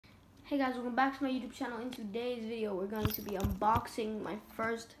Hey guys, welcome back to my YouTube channel. In today's video, we're going to be unboxing my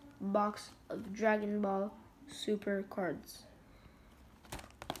first box of Dragon Ball Super cards.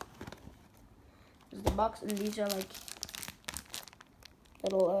 This is the box, and these are like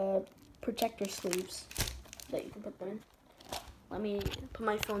little protector sleeves that you can put them in. Let me put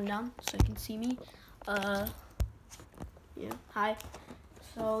my phone down so you can see me. Yeah, hi.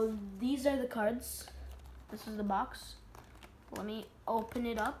 So these are the cards. This is the box. Let me open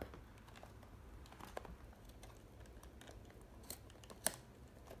it up.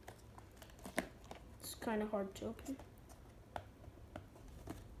 It's kind of hard to open.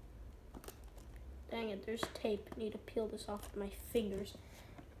 Dang it, there's tape. I need to peel this off with my fingers.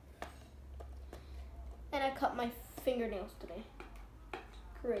 And I cut my fingernails today.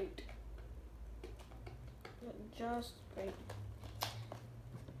 Great. Just great.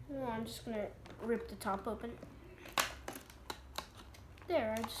 Oh, I'm just gonna rip the top open.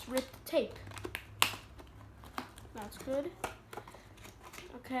 There, I just ripped the tape. That's good.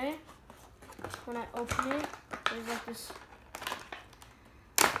 Okay. When I open it, there's like this.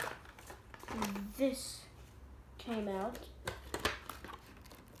 This came out.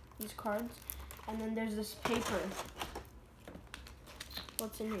 These cards. And then there's this paper.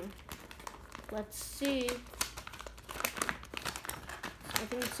 What's in here? Let's see. I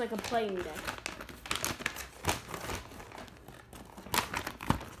think it's like a playing deck.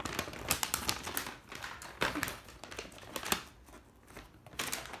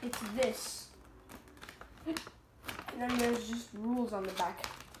 It's this. And then there's just rules on the back.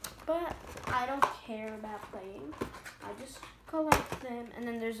 But I don't care about playing. I just collect them. And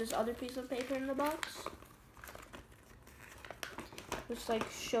then there's this other piece of paper in the box, which like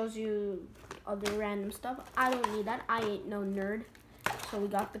shows you other random stuff. I don't need that. I ain't no nerd. So we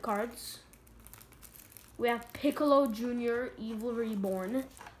got the cards. We have Piccolo Jr. Evil Reborn.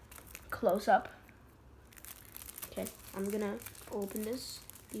 Close up. Okay, I'm gonna open this.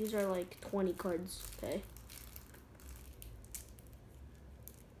 These are like 20 cards, okay?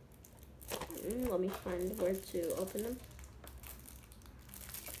 Let me find where to open them.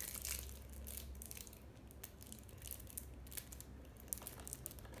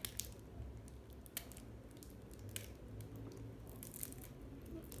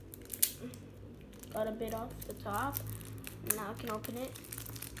 Got a bit off the top. Now I can open it.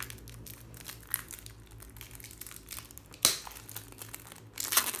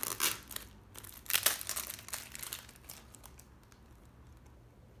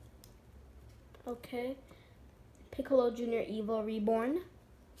 Okay. Piccolo Jr. Evil Reborn.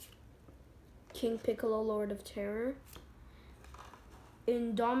 King Piccolo Lord of Terror.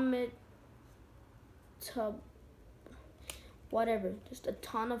 Indomitable. Whatever. Just a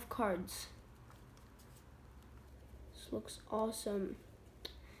ton of cards. This looks awesome.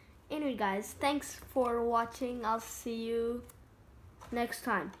 Anyway guys, thanks for watching. I'll see you next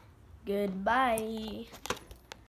time. Goodbye.